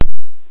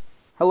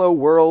Hello,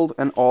 world,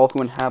 and all who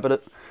inhabit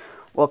it.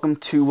 Welcome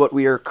to what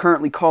we are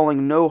currently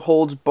calling No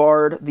Holds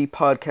Barred, the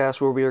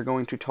podcast where we are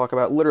going to talk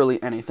about literally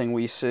anything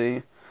we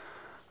see.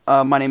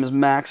 My name is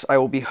Max. I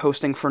will be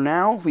hosting for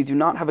now. We do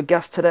not have a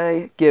guest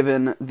today,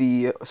 given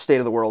the state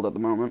of the world at the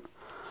moment.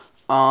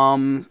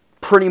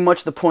 Pretty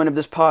much the point of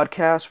this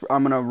podcast,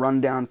 I'm going to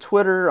run down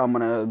Twitter. I'm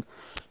going to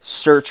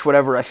search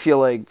whatever I feel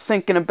like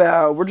thinking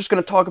about. We're just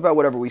going to talk about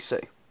whatever we see.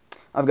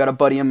 I've got a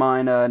buddy of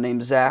mine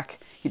named Zach.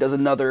 He does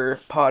another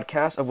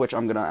podcast, of which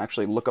I'm going to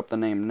actually look up the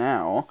name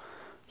now.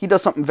 He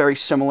does something very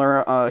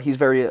similar. He's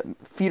very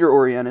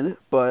theater-oriented,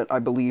 but I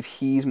believe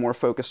he's more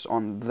focused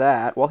on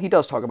that. Well, he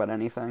does talk about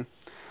anything.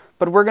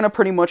 But we're going to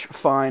pretty much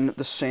find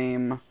the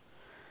same,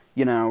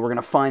 we're going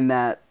to find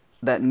that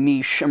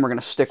niche, and we're going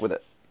to stick with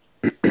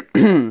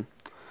it.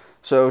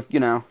 So,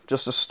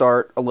 just to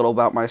start a little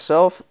about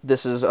myself,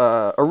 this is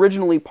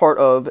originally part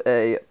of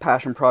a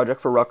passion project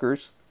for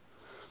Rutgers.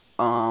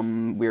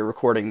 We're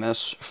recording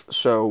this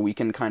so we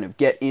can kind of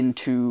get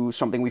into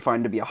something we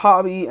find to be a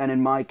hobby, and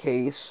in my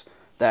case,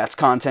 that's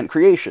content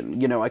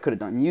creation. I could have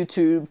done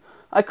YouTube,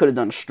 I could have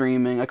done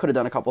streaming, I could have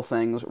done a couple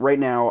things. Right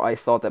now, I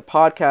thought that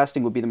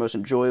podcasting would be the most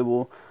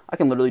enjoyable. I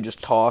can literally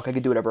just talk, I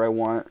could do whatever I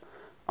want.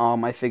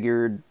 I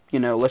figured,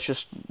 let's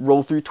just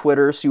roll through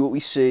Twitter, see what we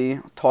see,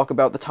 talk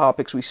about the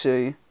topics we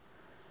see,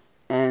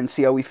 and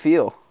see how we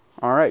feel.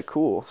 Alright,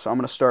 cool. So I'm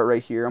going to start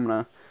right here. I'm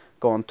going to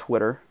go on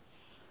Twitter.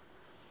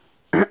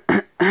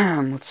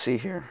 Let's see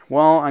here.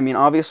 Well,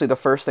 obviously the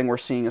first thing we're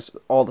seeing is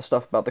all the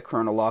stuff about the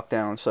Corona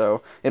lockdown,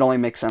 so it only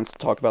makes sense to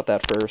talk about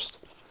that first.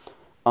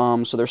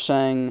 So they're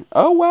saying,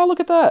 oh wow, look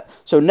at that.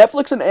 So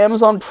Netflix and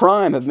Amazon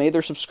Prime have made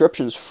their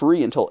subscriptions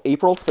free until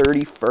April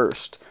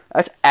 31st.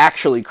 That's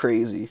actually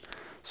crazy.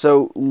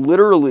 So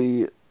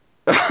literally,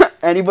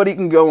 anybody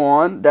can go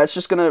on. That's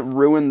just going to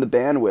ruin the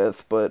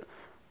bandwidth, but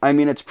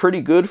it's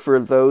pretty good for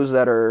those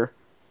that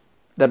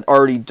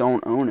already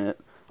don't own it.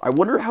 I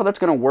wonder how that's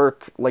going to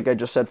work, like I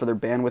just said, for their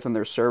bandwidth and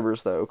their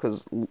servers, though,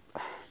 because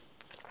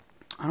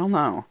I don't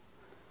know.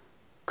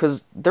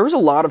 Because there's a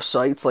lot of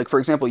sites, like, for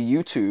example,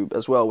 YouTube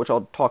as well, which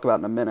I'll talk about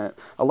in a minute.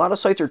 A lot of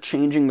sites are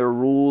changing their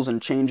rules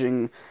and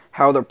changing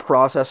how they're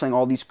processing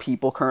all these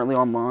people currently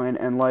online,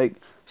 and,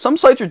 some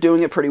sites are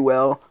doing it pretty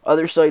well,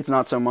 other sites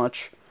not so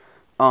much.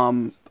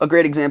 A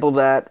great example of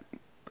that,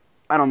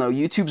 I don't know,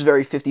 YouTube's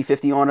very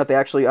 50-50 on it. They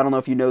actually, I don't know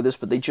if you know this,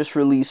 but they just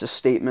released a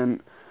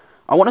statement,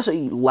 I want to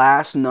say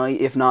last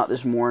night, if not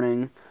this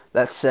morning,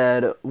 that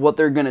said what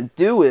they're going to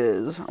do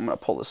is, I'm going to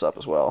pull this up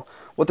as well,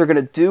 what they're going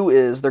to do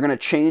is they're going to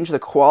change the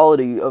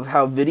quality of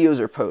how videos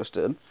are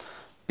posted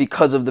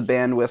because of the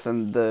bandwidth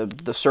and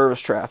the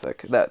service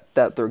traffic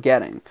that they're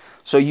getting.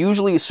 So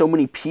usually so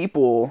many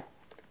people,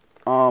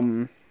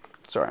 sorry,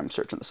 I'm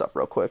searching this up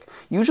real quick.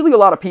 Usually a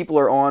lot of people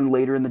are on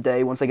later in the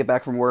day once they get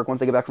back from work, once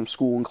they get back from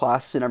school and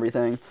classes and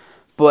everything.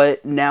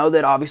 But now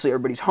that obviously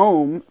everybody's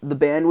home, the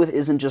bandwidth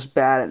isn't just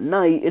bad at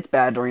night, it's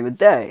bad during the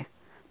day.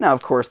 Now,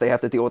 of course, they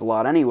have to deal with a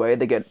lot anyway.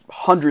 They get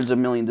hundreds of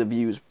millions of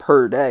views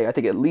per day. I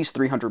think at least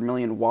 300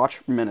 million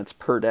watch minutes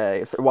per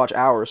day. Watch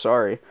hours,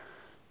 sorry.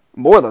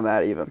 More than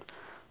that, even.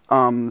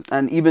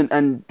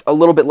 And a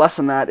little bit less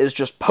than that is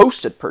just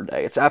posted per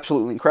day. It's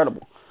absolutely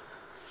incredible.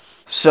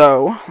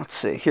 So, let's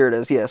see, here it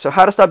is, yeah, so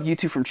how to stop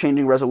YouTube from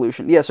changing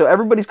resolution. Yeah, so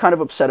everybody's kind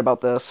of upset about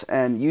this,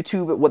 and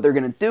YouTube, what they're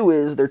going to do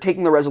is, they're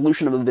taking the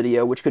resolution of the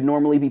video, which could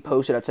normally be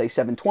posted at, say,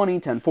 720,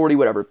 1040,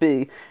 whatever it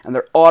be, and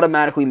they're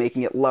automatically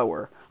making it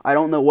lower. I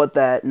don't know what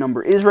that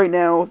number is right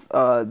now.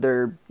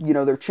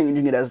 They're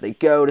changing it as they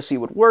go to see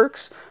what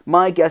works.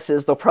 My guess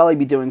is they'll probably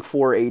be doing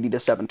 480 to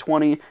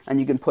 720, and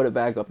you can put it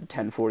back up to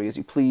 1040 as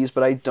you please,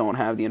 but I don't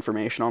have the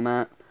information on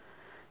that.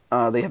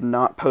 They have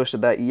not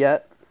posted that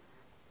yet.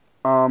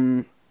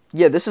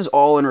 Yeah, this is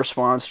all in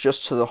response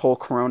just to the whole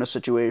Corona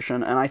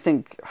situation, and I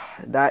think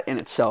that in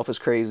itself is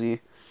crazy.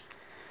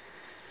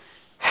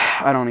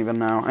 I don't even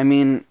know.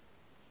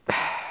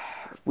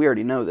 We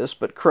already know this,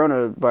 but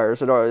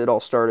coronavirus, it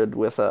all started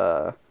with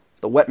the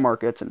wet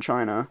markets in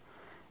China,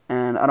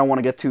 and I don't want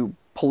to get too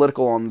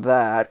political on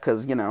that,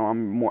 because,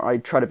 I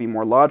try to be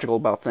more logical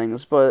about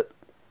things, but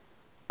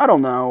I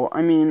don't know.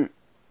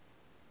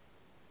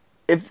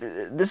 If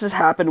this has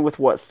happened with,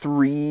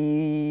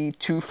 3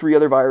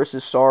 other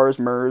viruses, SARS,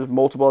 MERS,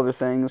 multiple other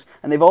things,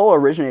 and they've all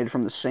originated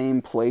from the same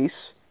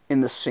place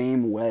in the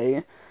same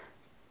way,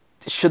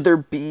 should there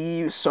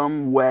be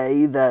some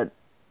way that,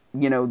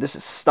 this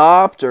is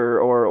stopped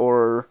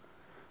or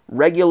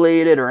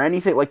regulated or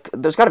anything?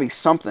 There's got to be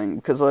something,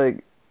 because,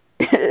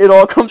 it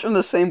all comes from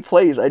the same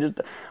place. I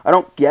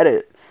don't get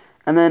it.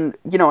 And then,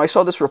 I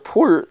saw this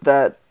report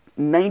that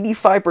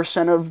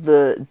 95% of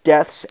the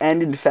deaths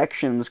and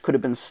infections could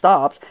have been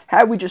stopped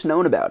had we just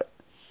known about it.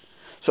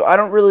 So I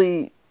don't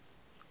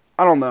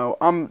know.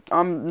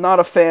 I'm not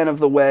a fan of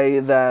the way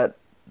that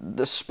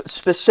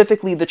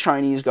specifically the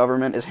Chinese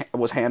government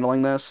was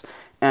handling this,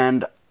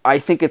 and I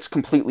think it's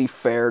completely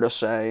fair to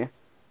say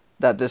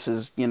that this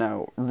is,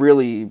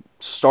 really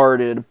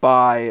started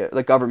by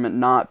the government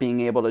not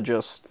being able to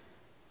just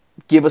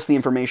give us the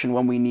information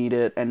when we need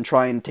it and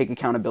try and take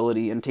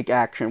accountability and take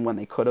action when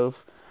they could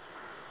have.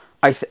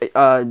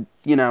 Again,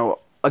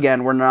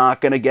 we're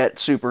not going to get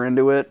super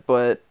into it,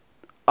 but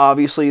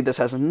obviously this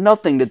has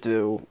nothing to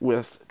do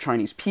with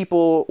Chinese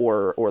people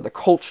or the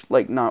culture,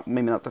 like not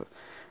maybe not the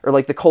or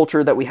like the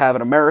culture that we have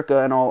in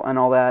America and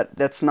all that.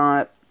 That's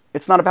not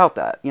it's not about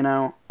that, you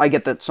know. I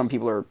get that some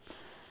people are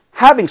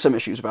having some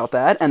issues about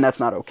that and that's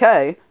not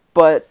okay,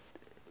 but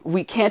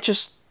we can't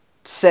just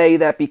say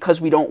that because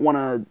we don't want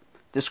to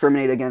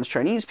discriminate against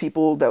Chinese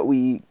people that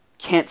we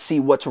can't see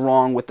what's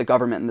wrong with the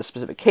government in this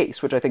specific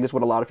case, which I think is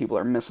what a lot of people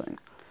are missing.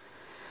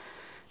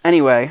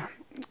 Anyway,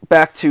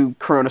 back to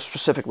Corona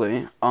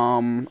specifically.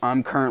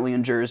 I'm currently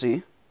in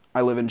Jersey.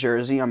 I live in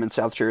Jersey. I'm in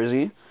South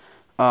Jersey.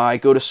 I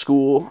go to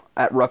school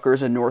at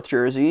Rutgers in North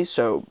Jersey,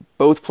 so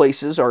both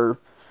places are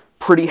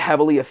pretty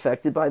heavily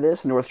affected by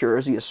this. North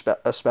Jersey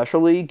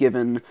especially,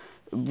 given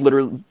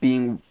literally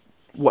being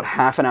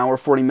half an hour,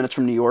 40 minutes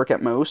from New York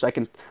at most. I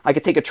could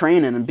take a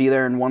train in and be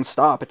there in one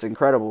stop. It's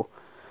incredible.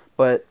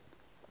 But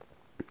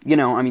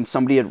I mean,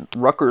 somebody at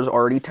Rutgers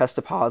already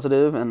tested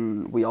positive,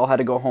 and we all had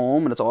to go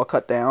home, and it's all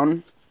cut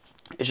down.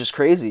 It's just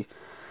crazy.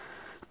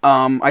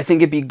 I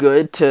think it'd be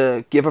good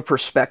to give a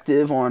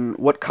perspective on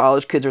what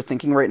college kids are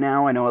thinking right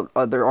now. I know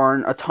there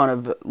aren't a ton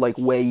of like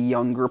way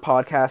younger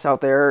podcasts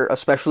out there,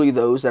 especially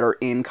those that are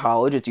in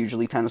college. It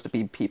usually tends to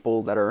be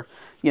people that are,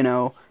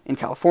 in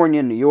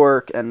California, New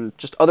York, and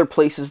just other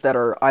places that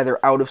are either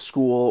out of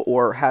school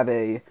or have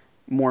a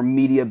more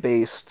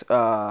media-based,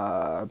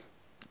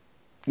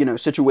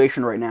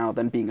 situation right now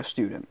than being a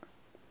student.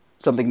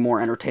 Something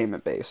more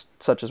entertainment-based,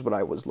 such as what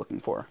I was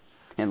looking for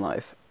in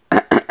life.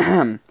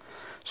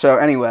 So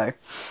anyway,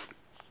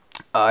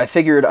 I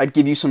figured I'd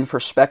give you some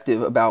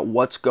perspective about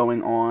what's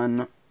going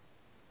on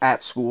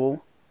at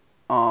school.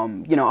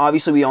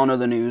 Obviously we all know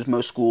the news.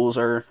 Most schools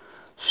are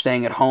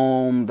staying at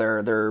home.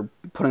 They're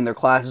putting their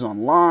classes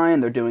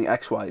online. They're doing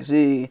X, Y,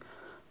 Z.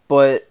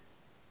 But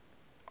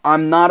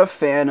I'm not a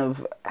fan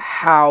of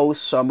how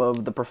some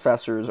of the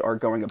professors are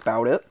going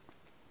about it.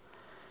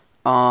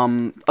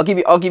 I'll give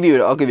you a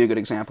good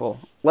example.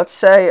 Let's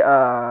say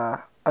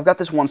I've got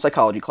this one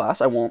psychology class.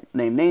 I won't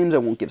name names. I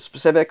won't give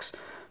specifics,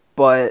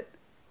 but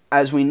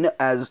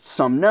as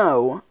some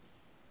know,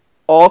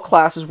 all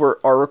classes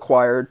are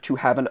required to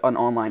have an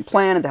online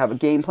plan and to have a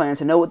game plan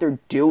to know what they're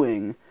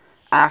doing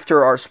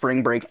after our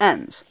spring break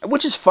ends,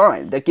 which is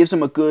fine. That gives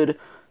them a good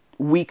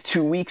week,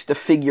 2 weeks to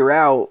figure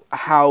out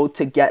how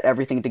to get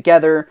everything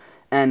together.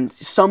 And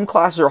some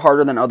classes are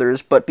harder than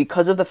others, but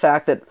because of the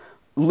fact that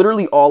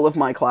literally all of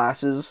my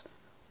classes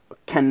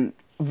can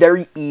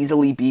very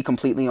easily be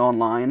completely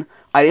online,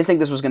 I didn't think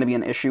this was going to be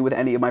an issue with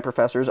any of my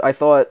professors. I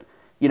thought,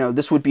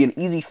 this would be an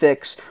easy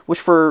fix, which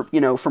for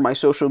my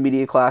social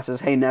media classes,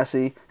 hey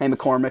Nessie, hey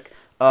McCormick,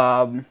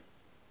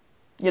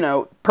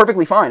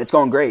 perfectly fine. It's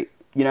going great.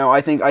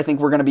 I think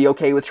we're going to be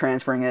okay with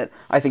transferring it.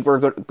 I think we're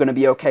going to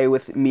be okay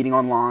with meeting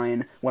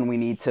online when we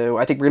need to.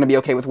 I think we're going to be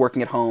okay with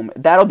working at home.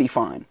 That'll be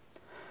fine.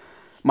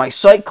 My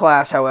psych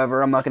class,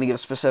 however, I'm not going to give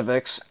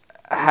specifics,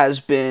 has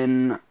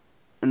been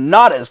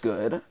not as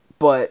good.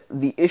 But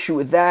the issue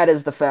with that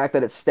is the fact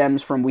that it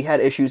stems from we had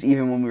issues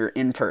even when we were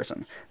in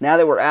person. Now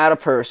that we're out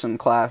of person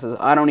classes,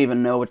 I don't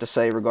even know what to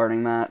say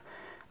regarding that.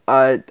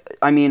 I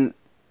mean,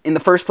 in the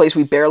first place,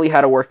 we barely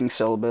had a working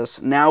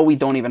syllabus. Now we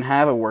don't even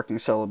have a working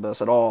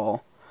syllabus at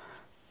all.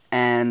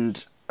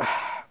 And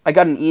I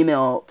got an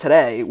email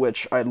today,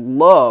 which I'd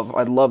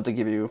love to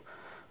give you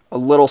a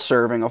little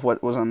serving of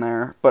what was in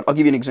there. But I'll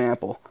give you an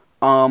example.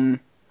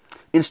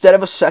 Instead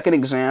of a second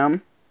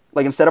exam,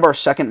 like instead of our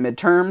second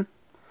midterm,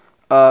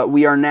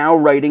 we are now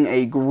writing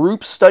a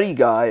group study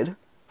guide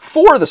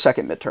for the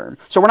second midterm.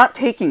 So we're not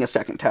taking a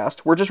second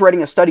test. We're just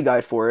writing a study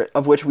guide for it,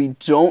 of which we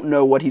don't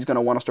know what he's going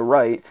to want us to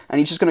write, and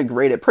he's just going to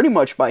grade it pretty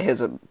much by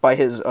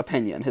his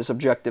opinion, his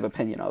subjective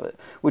opinion of it,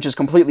 which is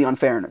completely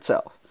unfair in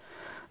itself.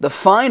 The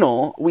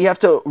final, we have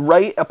to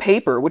write a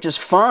paper, which is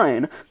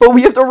fine, but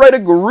we have to write a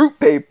group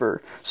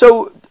paper.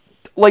 So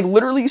like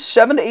literally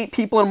 7 to 8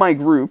 people in my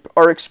group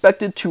are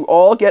expected to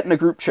all get in a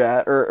group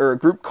chat or a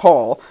group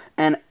call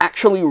and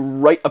actually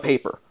write a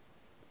paper.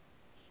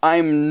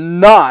 I'm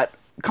not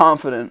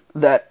confident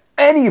that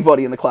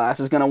anybody in the class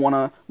is going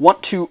to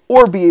want to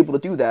or be able to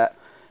do that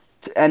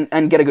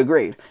and get a good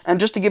grade. And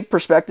just to give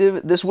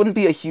perspective, this wouldn't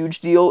be a huge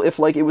deal if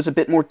like it was a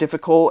bit more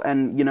difficult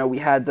and we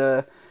had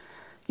the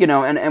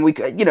and we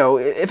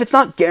if it's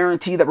not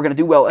guaranteed that we're going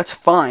to do well, that's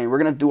fine. We're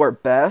going to do our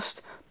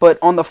best. But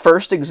on the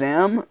first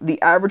exam,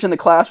 the average in the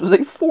class was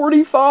a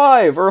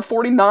 45 or a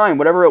 49,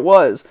 whatever it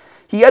was.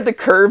 He had to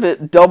curve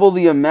it double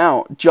the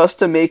amount just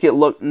to make it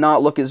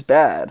not look as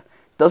bad.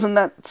 Doesn't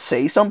that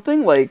say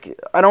something? Like,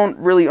 I don't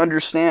really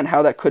understand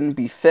how that couldn't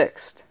be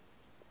fixed.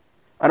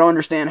 I don't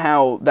understand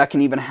how that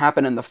can even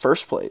happen in the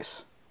first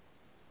place.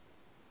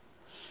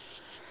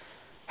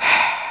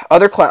 I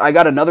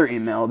got another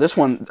email. This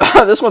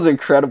one's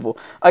incredible.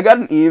 I got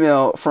an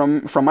email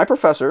from my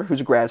professor, who's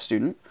a grad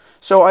student.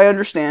 So I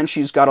understand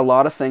she's got a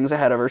lot of things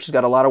ahead of her. She's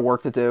got a lot of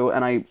work to do,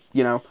 and I,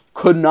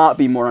 could not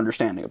be more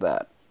understanding of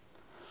that.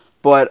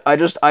 But I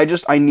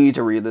need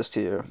to read this to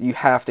you. You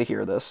have to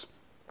hear this.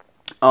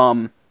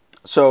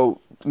 So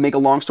make a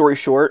long story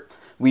short,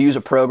 we use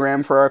a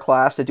program for our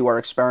class to do our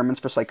experiments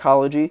for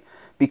psychology.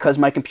 Because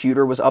my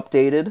computer was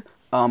updated,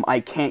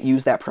 I can't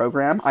use that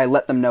program. I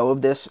let them know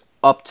of this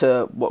up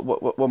to,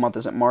 what month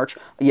is it, March?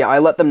 Yeah, I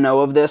let them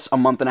know of this a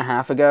month and a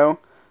half ago.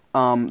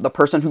 The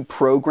person who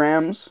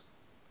programs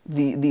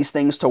these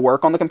things to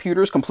work on the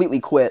computers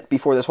completely quit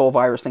before this whole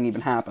virus thing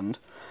even happened.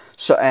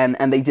 So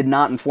and they did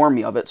not inform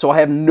me of it, so I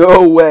have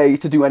no way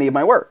to do any of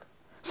my work.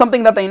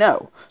 Something that they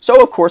know.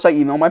 So, of course, I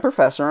email my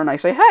professor and I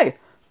say, hey,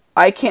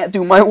 I can't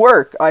do my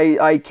work.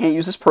 I can't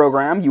use this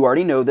program. You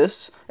already know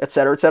this,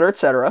 etc., etc.,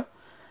 etc.,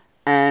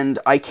 and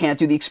I can't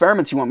do the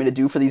experiments you want me to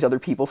do for these other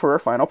people for our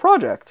final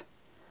project.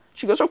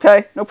 She goes,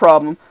 okay, no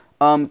problem.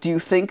 Do you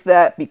think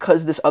that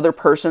because this other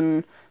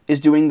person is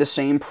doing the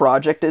same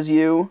project as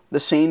you, the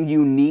same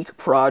unique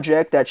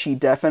project that she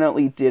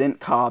definitely didn't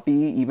copy,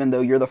 even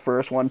though you're the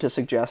first one to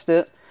suggest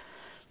it?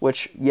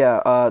 Which,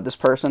 yeah, this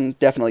person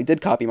definitely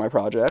did copy my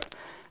project.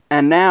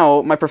 And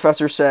now my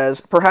professor says,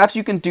 perhaps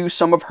you can do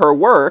some of her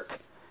work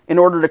in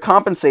order to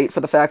compensate for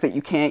the fact that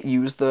you can't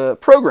use the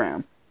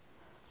program.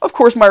 Of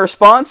course, my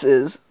response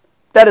is,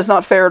 that is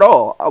not fair at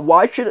all.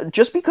 Why should,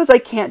 just because I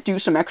can't do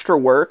some extra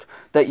work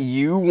that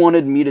you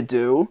wanted me to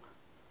do,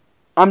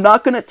 I'm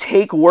not going to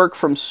take work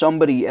from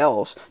somebody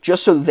else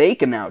just so they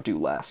can now do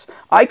less.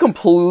 I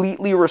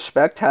completely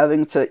respect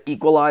having to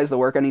equalize the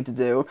work I need to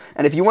do,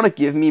 and if you want to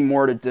give me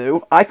more to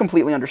do, I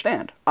completely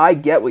understand. I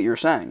get what you're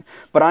saying.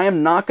 But I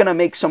am not going to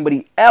make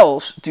somebody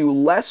else do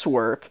less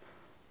work,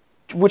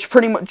 which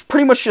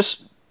pretty much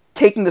just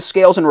taking the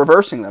scales and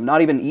reversing them,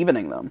 not even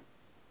evening them.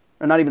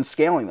 Or not even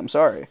scaling them,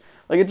 sorry.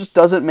 Like, it just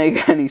doesn't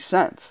make any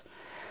sense.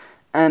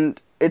 And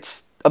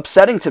it's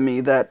upsetting to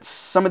me that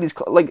some of these,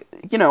 like,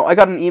 you know, I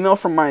got an email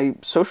from my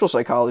social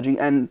psychology,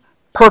 and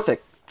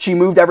perfect. She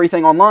moved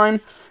everything online.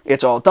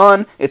 It's all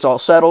done. It's all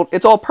settled.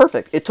 It's all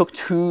perfect. It took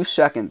 2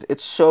 seconds.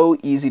 It's so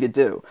easy to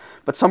do.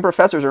 But some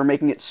professors are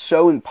making it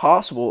so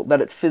impossible that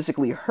it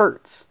physically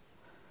hurts.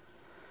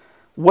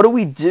 What do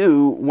we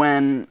do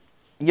when,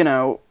 you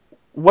know,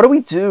 what do we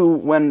do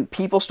when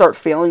people start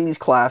failing these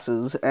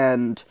classes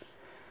and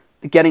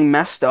getting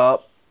messed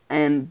up,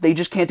 and they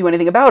just can't do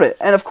anything about it?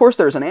 And of course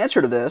there's an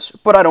answer to this,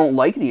 but I don't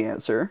like the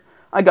answer.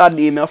 I got an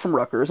email from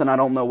Rutgers, and I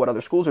don't know what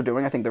other schools are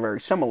doing. I think they're very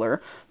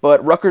similar.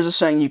 But Rutgers is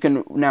saying you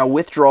can now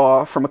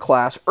withdraw from a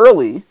class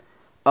early,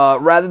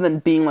 rather than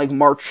being like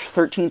March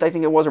 13th, I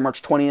think it was, or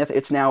March 20th.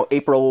 It's now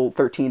April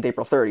 13th,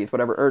 April 30th,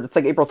 whatever. Or it's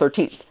like April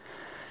 13th.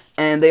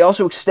 And they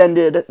also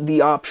extended the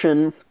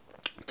option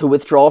to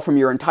withdraw from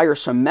your entire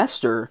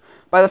semester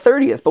by the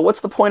 30th. But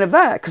what's the point of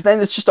that? Because then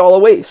it's just all a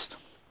waste.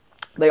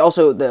 They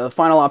also, the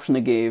final option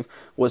they gave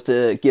was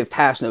to give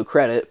pass no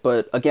credit,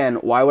 but again,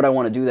 why would I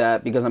want to do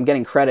that? Because I'm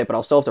getting credit, but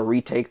I'll still have to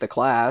retake the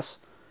class.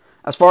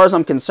 As far as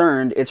I'm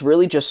concerned, it's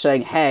really just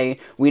saying, hey,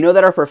 we know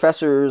that our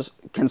professors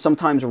can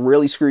sometimes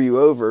really screw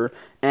you over,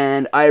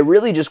 and I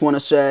really just want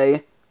to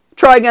say,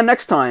 try again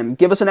next time.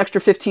 Give us an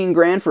extra 15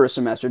 grand for a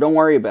semester. Don't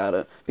worry about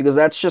it. Because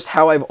that's just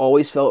how I've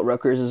always felt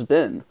Rutgers has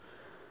been.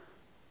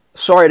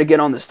 Sorry to get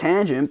on this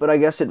tangent, but I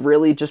guess it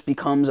really just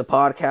becomes a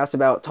podcast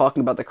about talking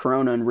about the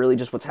corona and really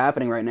just what's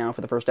happening right now for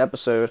the first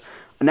episode.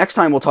 Next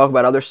time we'll talk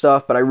about other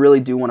stuff, but I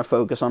really do want to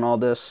focus on all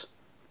this,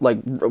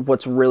 like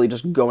what's really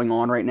just going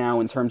on right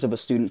now in terms of a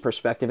student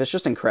perspective. It's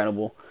just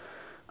incredible.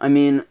 I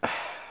mean,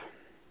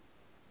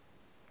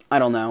 I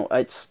don't know.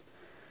 It's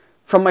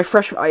from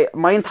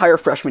my entire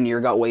freshman year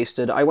got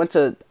wasted. I went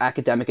to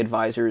academic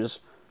advisors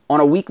on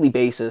a weekly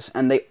basis,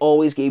 and they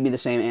always gave me the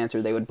same answer.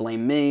 They would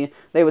blame me.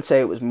 They would say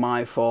it was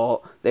my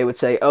fault. They would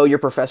say, oh, your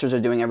professors are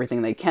doing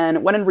everything they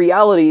can, when in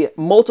reality,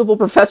 multiple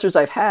professors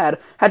I've had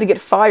to get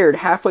fired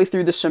halfway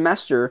through the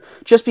semester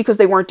just because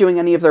they weren't doing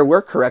any of their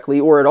work correctly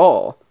or at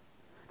all.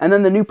 And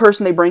then the new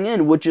person they bring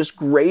in would just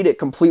grade it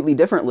completely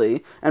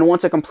differently and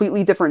wants a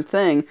completely different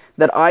thing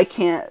that I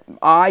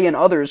and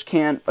others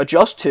can't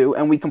adjust to,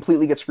 and we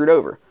completely get screwed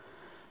over.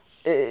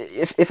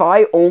 If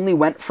I only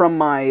went from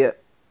my,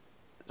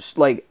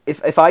 like,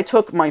 if I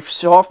took my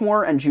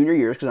sophomore and junior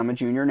years, because I'm a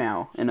junior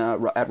now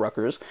at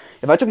Rutgers,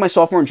 if I took my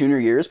sophomore and junior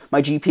years,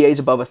 my GPA is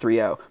above a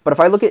 3.0. But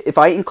if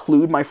I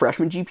include my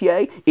freshman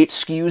GPA, it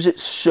skews it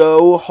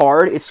so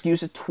hard, it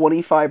skews it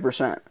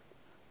 25%.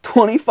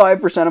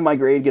 25% of my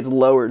grade gets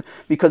lowered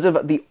because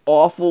of the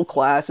awful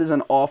classes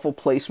and awful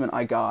placement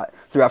I got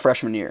throughout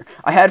freshman year.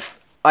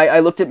 I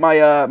looked at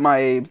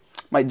my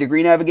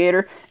degree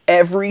navigator.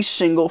 Every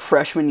single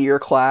freshman year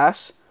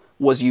class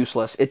was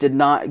useless. It did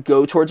not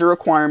go towards a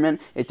requirement.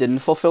 It didn't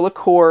fulfill a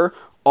core.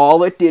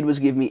 All it did was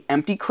give me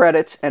empty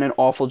credits and an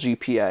awful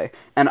GPA.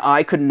 And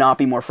I could not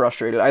be more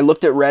frustrated. I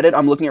looked at Reddit.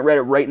 I'm looking at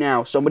Reddit right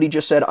now. Somebody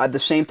just said, the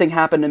same thing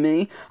happened to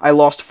me. I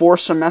lost 4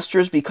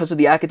 semesters because of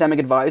the academic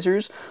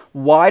advisors.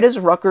 Why does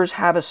Rutgers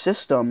have a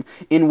system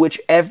in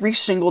which every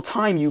single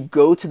time you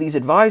go to these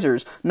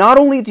advisors, not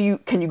only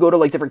can you go to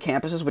like different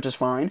campuses, which is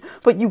fine,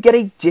 but you get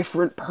a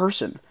different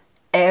person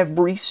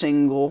every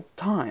single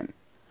time?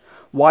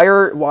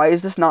 Why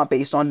is this not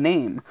based on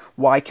name?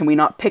 Why can we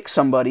not pick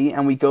somebody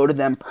and we go to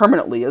them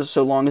permanently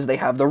so long as they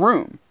have the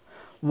room?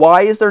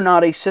 Why is there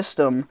not a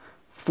system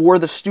for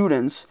the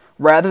students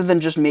rather than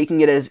just making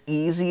it as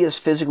easy as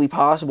physically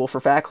possible for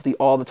faculty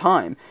all the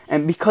time.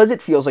 And because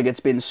it feels like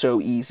it's been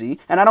so easy,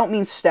 and I don't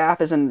mean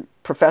staff as in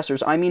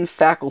professors, I mean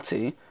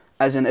faculty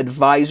as in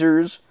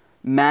advisors,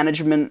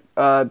 management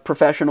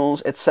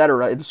professionals,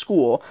 etc. in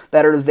school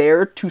that are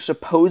there to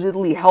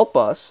supposedly help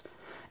us.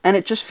 And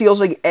it just feels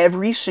like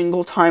every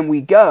single time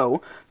we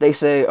go, they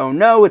say, "Oh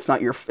no, it's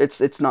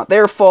not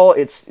their fault.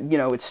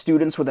 It's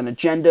students with an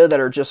agenda that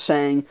are just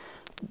saying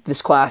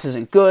this class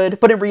isn't good."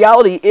 But in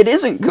reality, it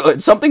isn't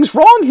good. Something's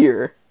wrong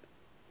here.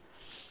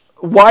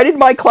 Why did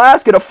my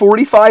class get a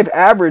 45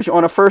 average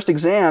on a first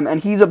exam,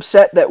 and he's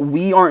upset that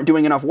we aren't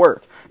doing enough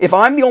work? If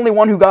I'm the only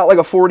one who got like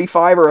a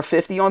 45 or a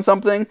 50 on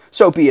something,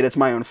 so be it. It's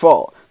my own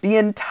fault. The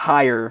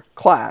entire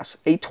class,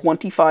 a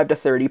 25 to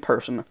 30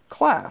 person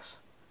class,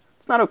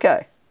 it's not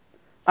okay.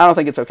 I don't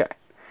think it's okay.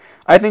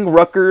 I think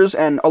Rutgers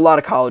and a lot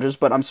of colleges,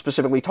 but I'm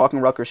specifically talking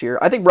Rutgers here,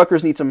 I think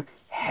Rutgers needs some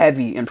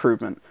heavy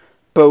improvement.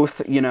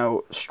 Both,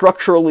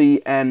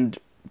 structurally and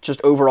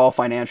just overall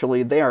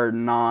financially. They are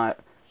not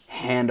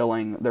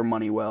handling their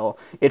money well.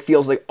 It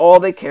feels like all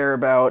they care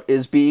about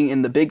is being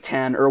in the Big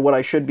Ten, or what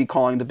I should be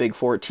calling the Big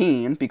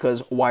 14,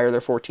 because why are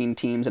there 14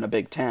 teams in a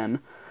Big Ten?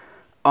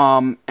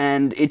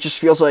 And it just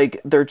feels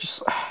like they're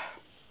just...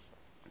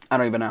 I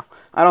don't even know.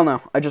 I don't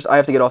know. I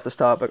have to get off this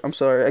topic. I'm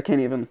sorry. I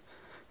can't even...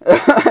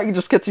 I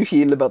just get too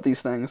heated about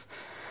these things.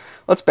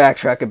 Let's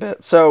backtrack a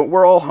bit. So,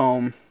 we're all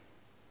home.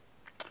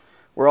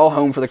 We're all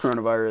home for the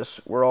coronavirus.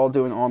 We're all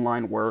doing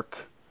online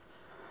work.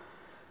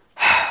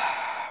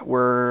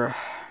 I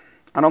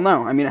don't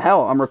know. I mean,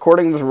 hell, I'm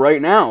recording this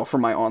right now for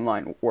my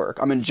online work.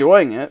 I'm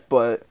enjoying it,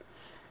 but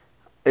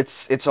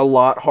it's a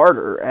lot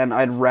harder. And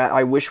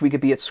I wish we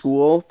could be at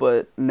school,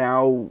 but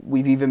now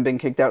we've even been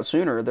kicked out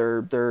sooner.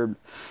 They're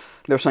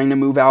saying to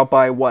move out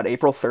by,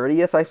 April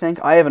 30th, I think?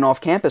 I have an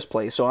off-campus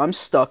place, so I'm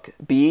stuck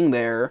being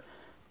there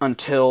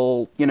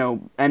until,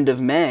 end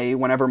of May,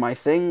 whenever my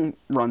thing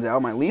runs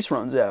out, my lease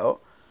runs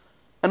out.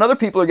 And other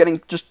people are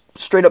getting just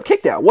straight up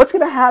kicked out. What's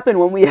going to happen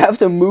when we have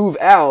to move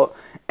out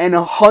and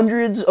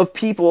hundreds of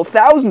people,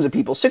 thousands of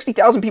people,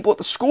 60,000 people at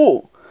the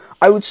school?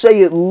 I would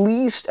say at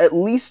least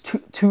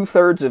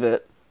two-thirds of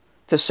it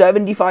to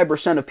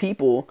 75% of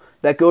people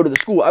that go to the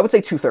school. I would say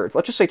two-thirds.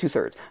 Let's just say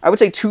two-thirds. I would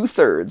say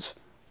two-thirds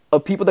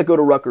of people that go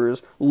to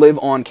Rutgers live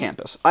on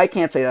campus. I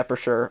can't say that for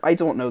sure. I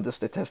don't know the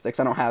statistics.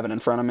 I don't have it in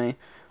front of me.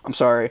 I'm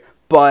sorry.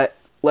 But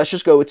let's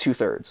just go with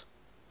two-thirds.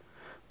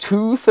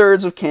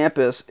 Two-thirds of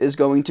campus is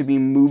going to be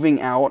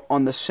moving out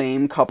on the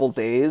same couple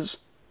days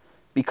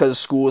because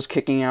school is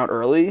kicking out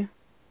early.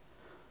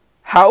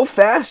 How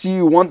fast do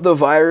you want the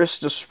virus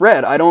to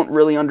spread? I don't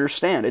really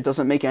understand. It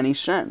doesn't make any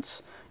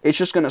sense. It's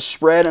just going to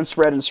spread and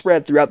spread and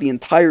spread throughout the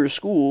entire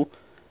school.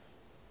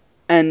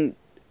 And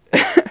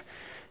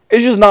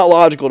it's just not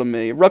logical to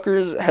me.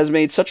 Rutgers has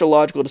made such a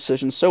logical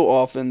decision so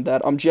often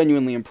that I'm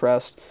genuinely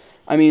impressed.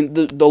 I mean,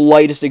 the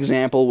lightest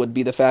example would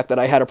be the fact that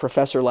I had a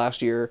professor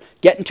last year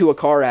get into a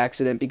car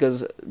accident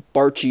because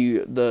Barchi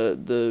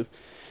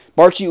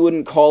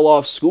wouldn't call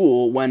off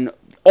school when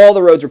all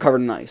the roads were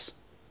covered in ice.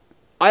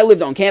 I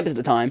lived on campus at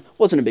the time,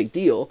 wasn't a big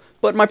deal,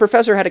 but my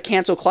professor had to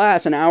cancel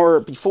class an hour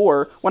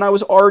before when I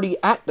was already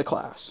at the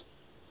class.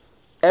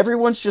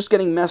 Everyone's just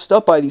getting messed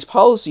up by these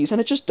policies,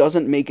 and it just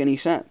doesn't make any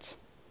sense.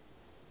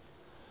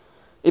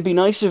 It'd be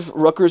nice if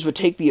Rutgers would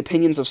take the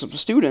opinions of some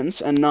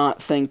students and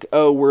not think,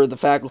 "Oh, we're the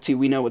faculty,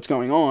 we know what's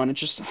going on." It's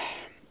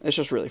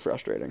just really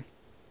frustrating.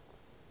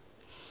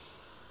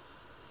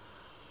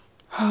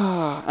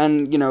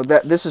 And,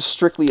 that this is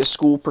strictly a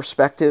school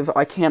perspective.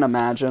 I can't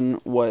imagine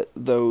what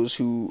those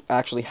who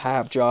actually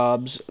have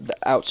jobs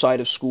outside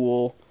of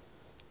school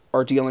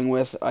are dealing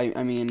with.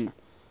 I mean,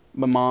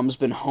 my mom's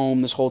been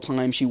home this whole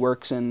time. She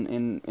works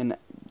in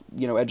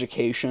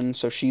education,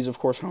 so she's of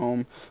course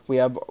home. We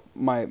have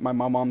my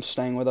mom's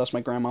staying with us,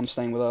 my grandmom's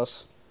staying with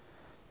us,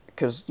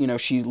 because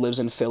she lives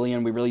in Philly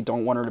and we really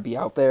don't want her to be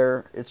out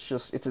there. It's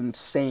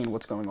insane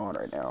what's going on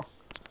right now,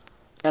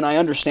 and I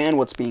understand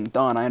what's being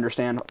done. I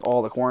understand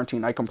all the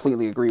quarantine. I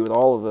completely agree with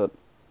all of it,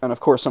 and of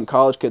course some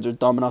college kids are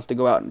dumb enough to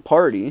go out and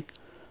party,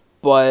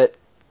 but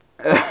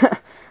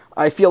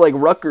I feel like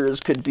Rutgers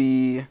could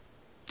be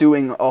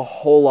doing a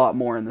whole lot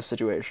more in this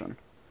situation.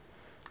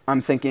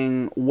 I'm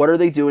thinking, what are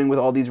they doing with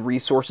all these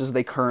resources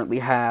they currently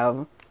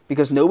have?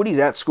 Because nobody's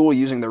at school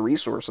using their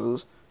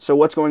resources. So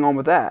what's going on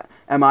with that?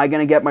 Am I going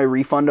to get my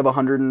refund of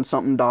 $100 and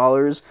something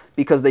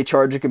because they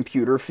charge a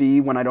computer fee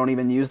when I don't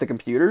even use the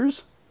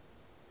computers?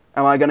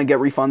 Am I going to get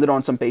refunded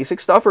on some basic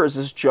stuff, or is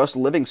this just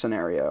living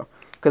scenario?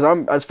 Because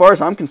as far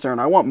as I'm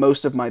concerned, I want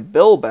most of my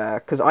bill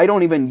back because I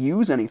don't even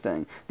use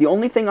anything. The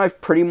only thing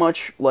I've pretty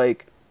much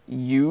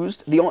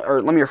used,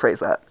 or let me rephrase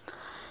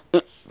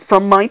that.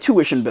 From my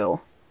tuition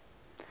bill,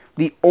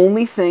 the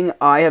only thing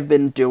I have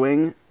been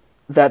doing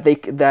that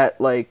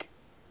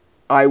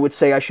I would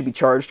say I should be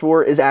charged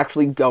for is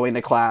actually going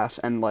to class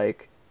and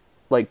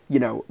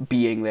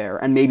being there,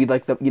 and maybe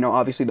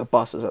obviously the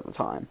buses at the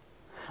time.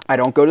 I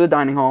don't go to the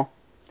dining hall.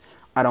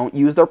 I don't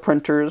use their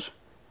printers.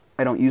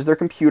 I don't use their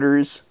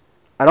computers.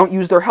 I don't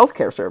use their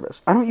healthcare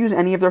service. I don't use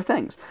any of their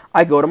things.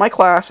 I go to my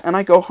class and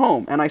I go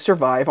home and I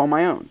survive on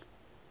my own.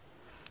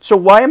 So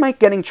why am I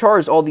getting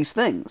charged all these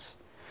things?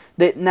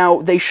 Now,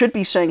 they should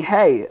be saying,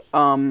 hey,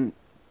 you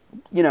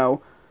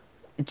know,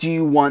 do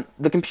you want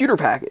the computer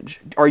package?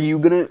 Are you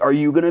gonna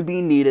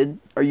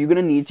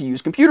need to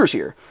use computers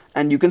here?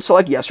 And you can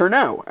select yes or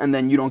no, and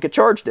then you don't get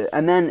charged it.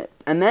 And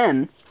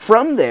then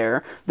from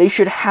there, they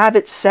should have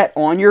it set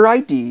on your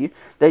ID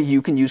that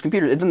you can use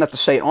computers. It doesn't have to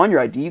say it on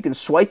your ID. You can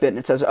swipe it, and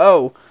it says,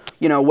 oh,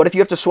 you know, what if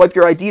you have to swipe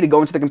your ID to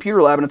go into the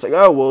computer lab? And it's like,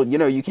 oh, well, you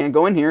know, you can't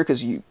go in here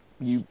because you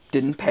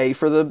didn't pay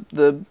for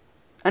the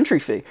entry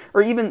fee.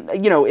 Or even,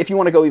 you know, if you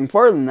want to go even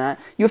farther than that,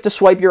 you have to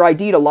swipe your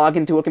ID to log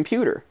into a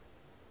computer.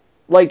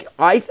 Like,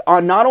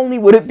 not only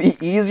would it be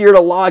easier to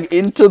log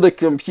into the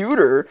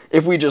computer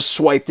if we just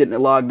swiped it and it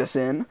logged us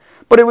in,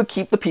 but it would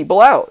keep the people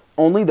out.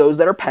 Only those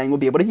that are paying would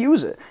be able to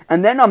use it.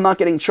 And then I'm not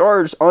getting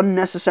charged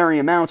unnecessary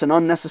amounts and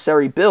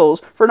unnecessary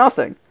bills for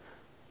nothing.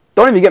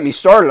 Don't even get me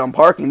started on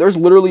parking. There's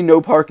literally no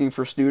parking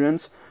for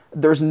students.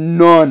 There's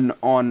none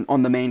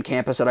on the main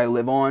campus that I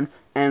live on,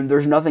 and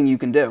there's nothing you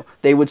can do.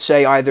 They would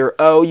say either,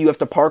 oh, you have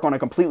to park on a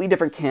completely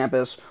different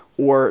campus,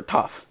 or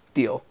tough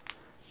deal.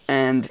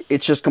 And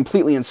it's just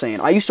completely insane.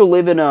 I used to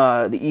live in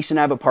the Easton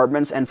Ave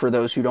apartments, and for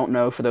those who don't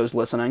know, for those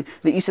listening,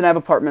 the Easton Ave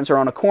apartments are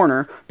on a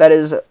corner that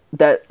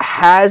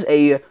has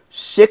a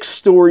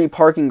 6-story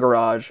parking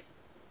garage,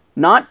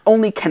 not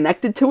only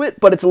connected to it,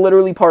 but it's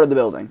literally part of the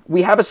building.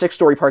 We have a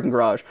 6-story parking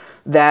garage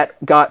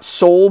that got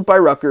sold by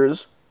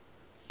Rutgers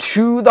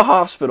to the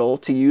hospital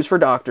to use for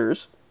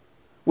doctors,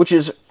 which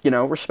is, you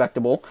know,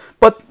 respectable.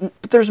 But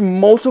there's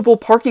multiple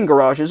parking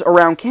garages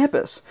around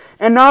campus.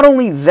 And not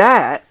only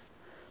that,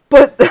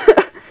 but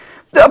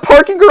the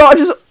parking garage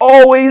is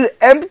always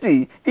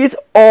empty. It's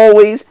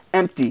always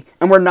empty.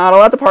 And we're not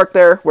allowed to park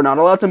there. We're not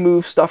allowed to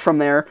move stuff from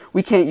there.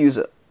 We can't use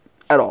it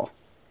at all.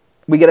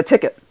 We get a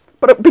ticket.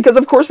 But because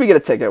of course we get a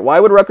ticket.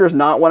 Why would Rutgers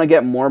not want to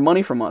get more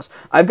money from us?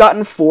 I've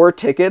gotten 4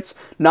 tickets.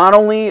 Not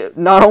only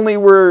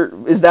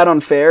is that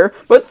unfair,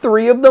 but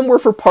 3 of them were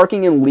for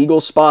parking in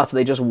legal spots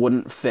they just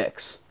wouldn't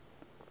fix.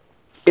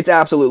 It's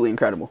absolutely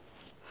incredible.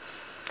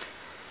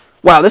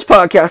 Wow, this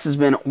podcast has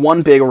been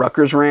one big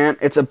Rutgers rant.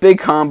 It's a big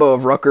combo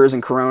of Rutgers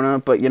and Corona,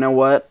 but you know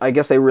what? I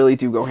guess they really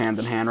do go hand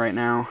in hand right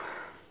now.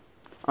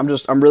 I'm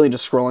really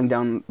just scrolling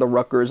down the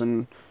Rutgers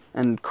and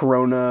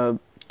Corona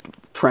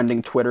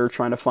trending Twitter,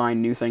 trying to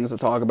find new things to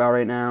talk about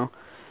right now.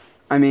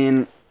 I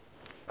mean,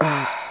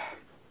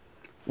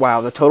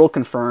 wow, the total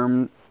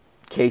confirmed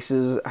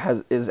cases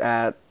is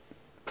at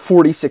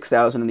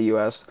 46,000 in the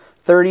U.S.,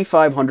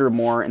 3,500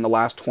 more in the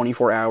last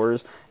 24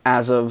 hours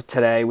as of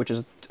today, which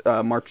is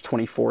March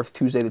 24th,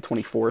 Tuesday the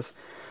 24th.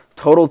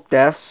 Total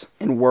deaths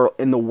in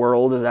the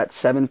world is at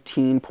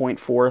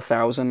 17.4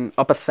 thousand,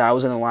 up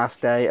 1,000 in the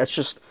last day.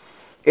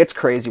 It's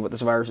crazy what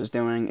this virus is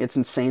doing. It's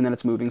insane that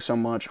it's moving so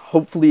much.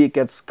 Hopefully it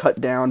gets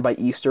cut down by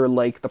Easter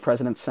like the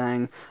president's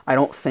saying. I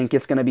don't think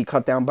it's going to be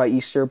cut down by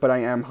Easter, but I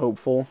am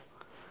hopeful.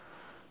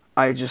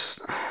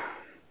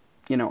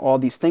 You know, all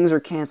these things are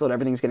canceled.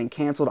 Everything's getting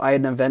canceled. I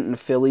had an event in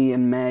Philly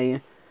in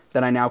May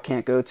that I now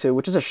can't go to,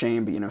 which is a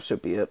shame, but, you know, so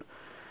be it.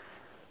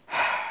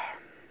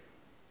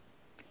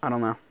 I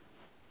don't know.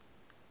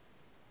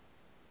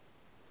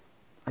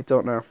 I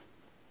don't know.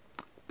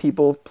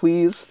 People,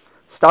 please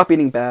stop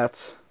eating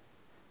bats.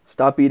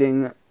 Stop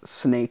eating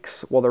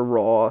snakes while they're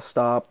raw.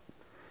 Stop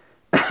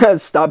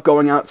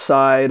going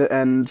outside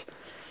and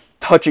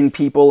touching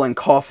people and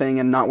coughing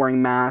and not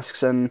wearing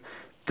masks and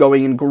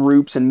going in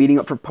groups and meeting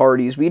up for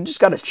parties. We just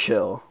gotta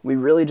chill. We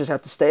really just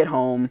have to stay at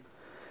home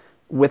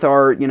with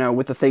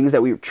with the things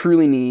that we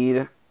truly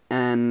need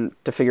and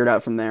to figure it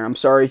out from there. I'm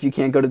sorry if you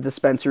can't go to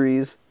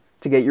dispensaries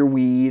to get your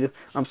weed.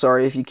 I'm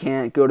sorry if you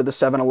can't go to the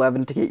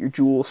 7-Eleven to get your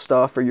Juul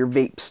stuff or your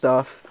vape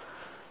stuff.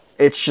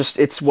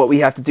 It's what we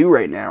have to do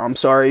right now. I'm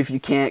sorry if you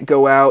can't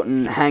go out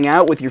and hang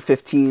out with your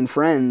 15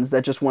 friends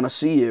that just want to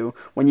see you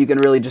when you can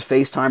really just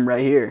FaceTime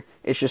right here.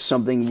 It's just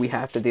something we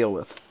have to deal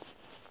with.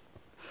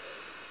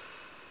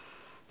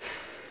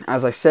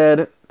 As I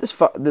said, this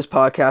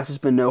podcast has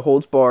been no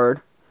holds barred,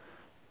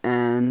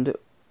 and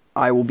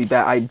I will be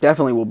back. I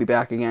definitely will be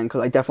back again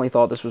because I definitely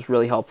thought this was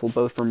really helpful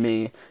both for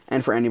me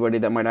and for anybody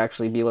that might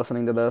actually be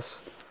listening to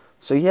this.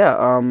 So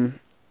yeah,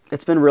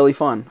 it's been really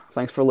fun.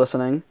 Thanks for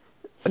listening.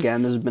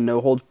 Again, this has been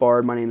No Holds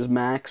Barred. My name is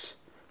Max.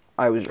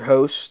 I was your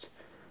host.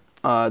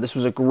 This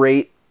was a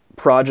great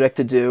project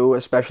to do,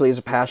 especially as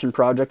a passion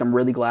project. I'm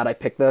really glad I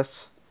picked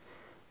this.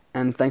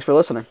 And thanks for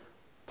listening.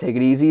 Take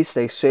it easy,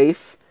 stay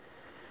safe,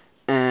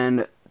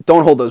 and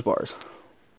don't hold those bars.